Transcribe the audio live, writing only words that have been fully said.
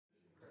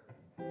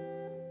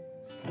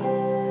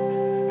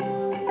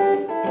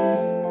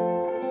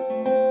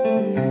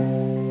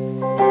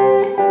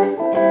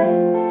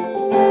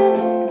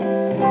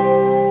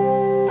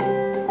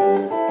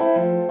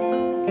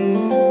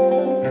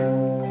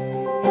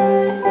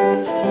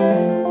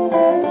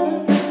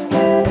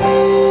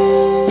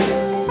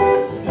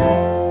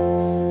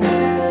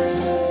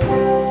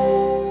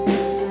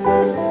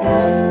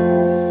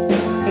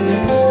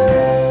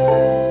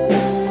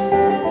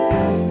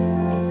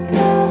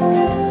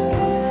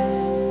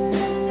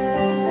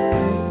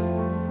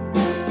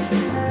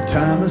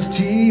Time is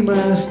T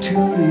minus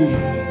 2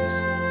 days.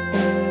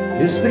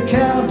 It's the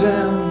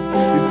countdown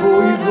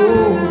before you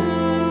go.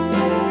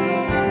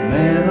 The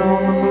man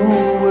on the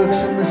moon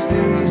works in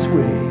mysterious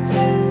ways.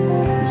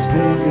 His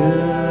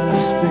finger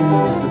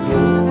spins the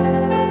globe.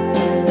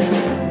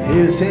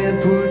 His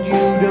hand put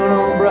you down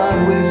on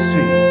Broadway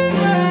Street.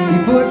 He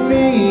put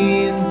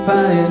me in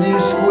Pioneer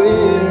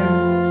Square.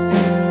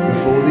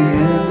 Before the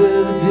end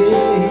of the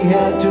day, he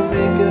had to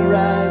make a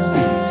rise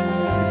beat.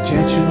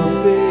 Intentional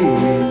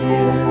fade in the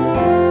air.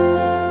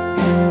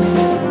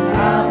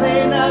 I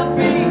may not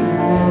be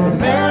the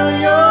man of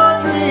your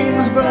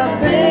dreams, but I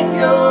think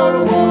you're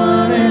the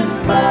one in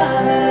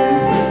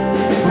mine.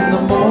 From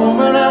the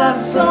moment I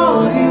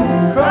saw you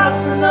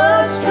crossing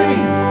the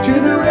street to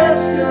the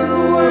rest of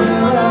the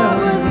world, I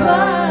was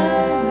blind.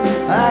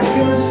 I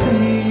can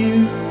see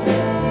you,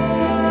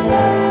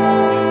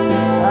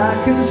 I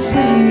can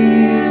see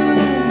you.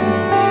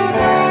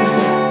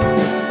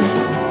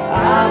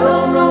 I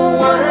don't know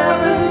what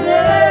happens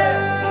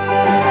next.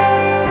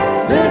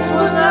 This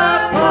was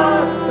not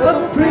part of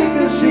a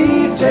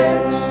preconceived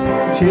text,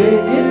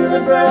 taking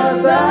the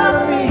breath out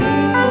of me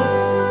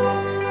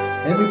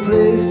and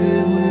replaced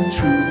it with the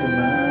truth of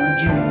my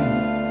dream.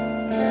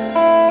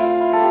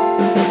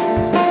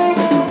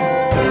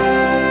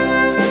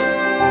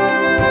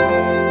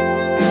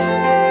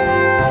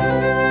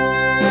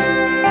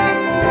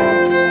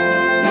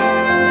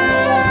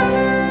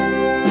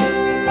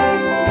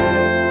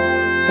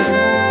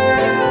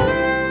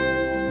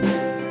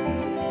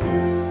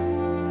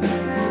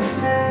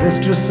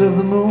 Mistress of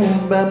the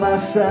moon by my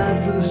side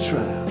for this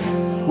trial.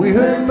 We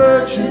heard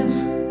merchants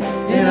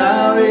in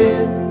our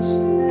ears.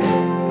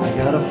 I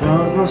got a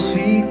front row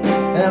seat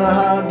and a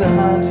hard to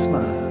hide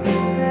smile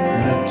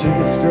and a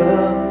ticket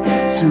stub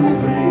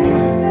souvenir.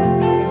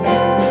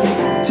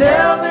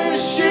 Tell me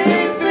she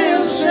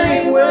feels the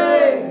same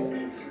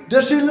way.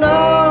 Does she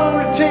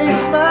long to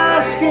taste my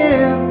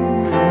skin?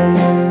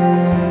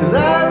 'Cause I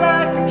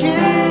like the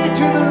key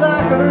to the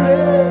lock of her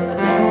leg.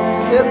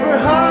 If her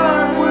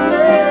heart will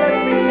let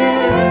me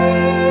in.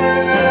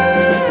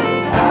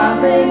 I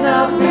may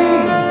not be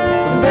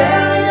the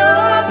man of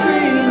your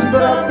dreams,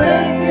 but I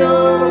think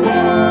you're the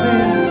one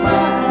in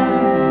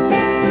mine.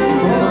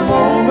 From the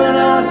moment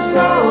I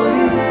saw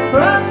you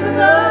crossing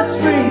the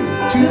street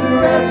to the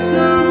rest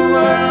of the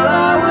world,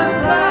 I was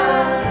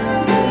blind.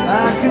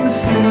 I can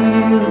see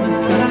you,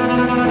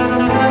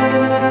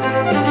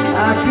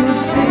 I can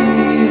see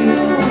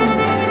you.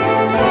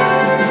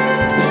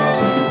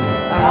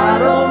 I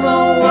don't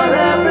know what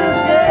happens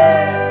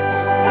next.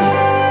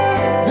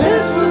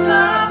 This was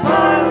not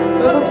part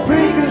of a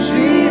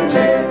preconceived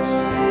text,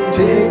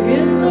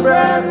 taking the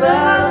breath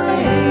out of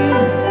me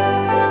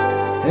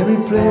and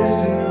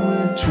replaced it with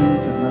the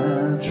truth of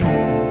my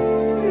dream.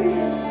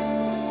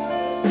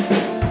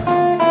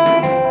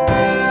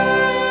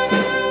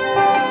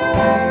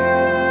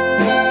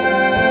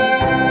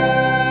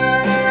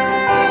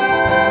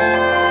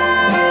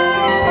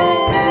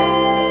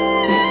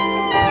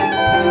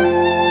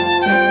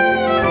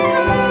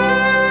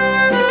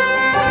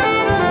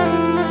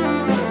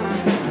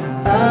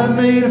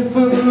 Made a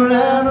fool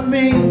out of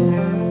me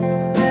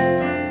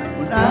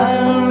when I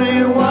only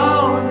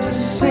wanted to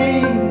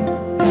see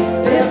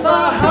if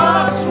our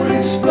hearts would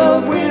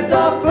explode with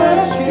our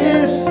first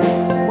kiss.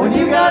 When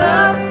you got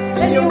up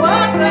and you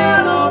walked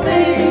down on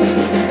me,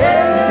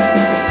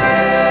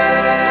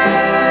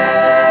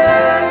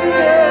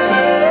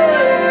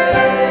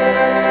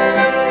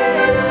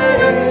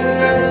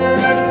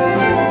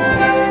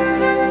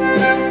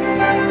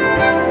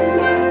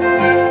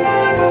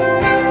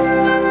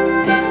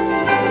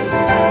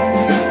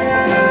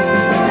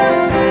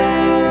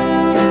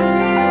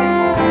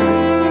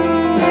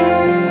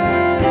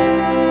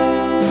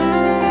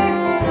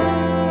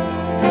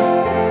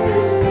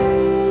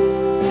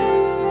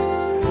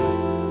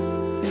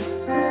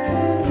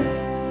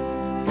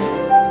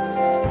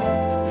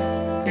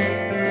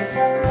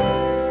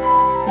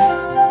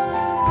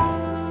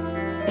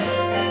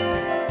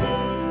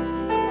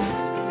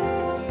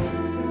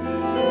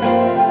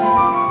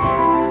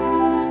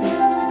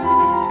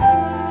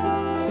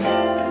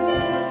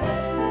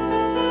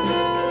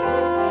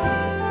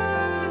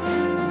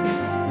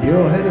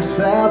 you're headed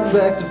south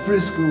back to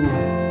Frisco.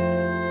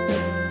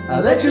 I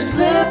let you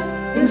slip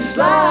and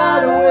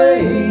slide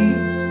away.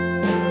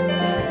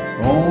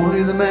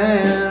 Only the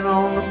man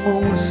on the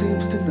moon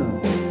seems to know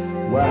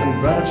why he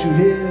brought you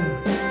here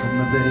from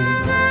the bay.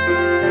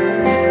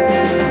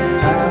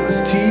 Time is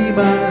T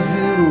minus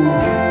 0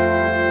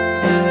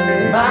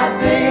 and my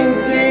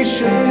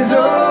degradation is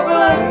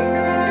over.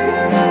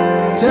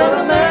 Tell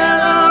the man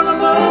on the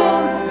moon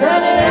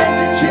that it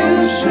ended too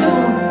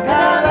soon. I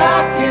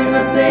like him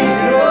to think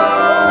it over.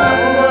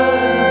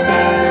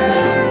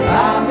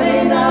 I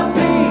may not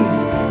be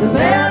the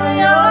man of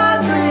your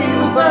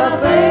dreams, but I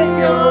think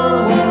you're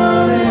the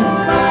one in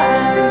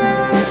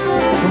mine.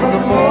 From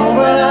the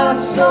moment I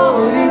saw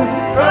you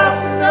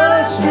crossing the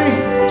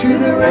street to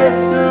the rest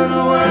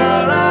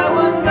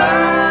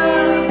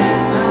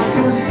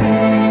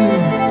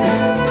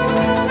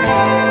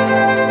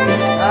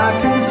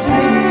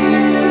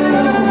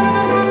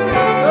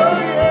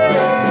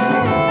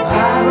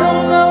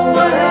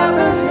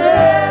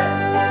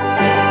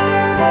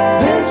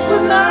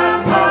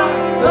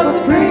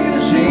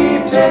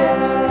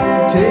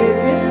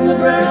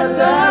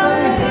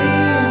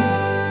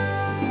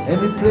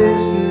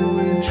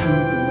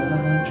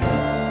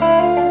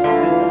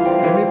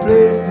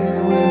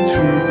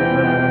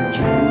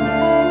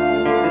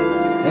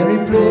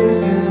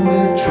replaced him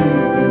with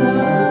truth in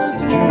my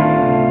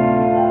dream.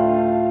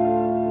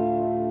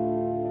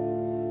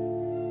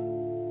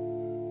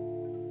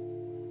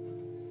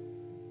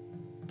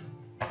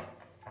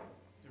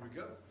 There we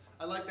go.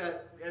 I like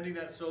that, ending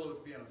that solo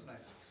with the piano. It's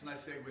nice. It's a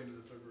nice segue into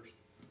the third verse.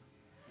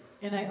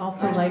 And I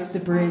also like the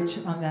bridge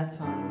on that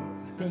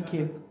song. Thank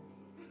you.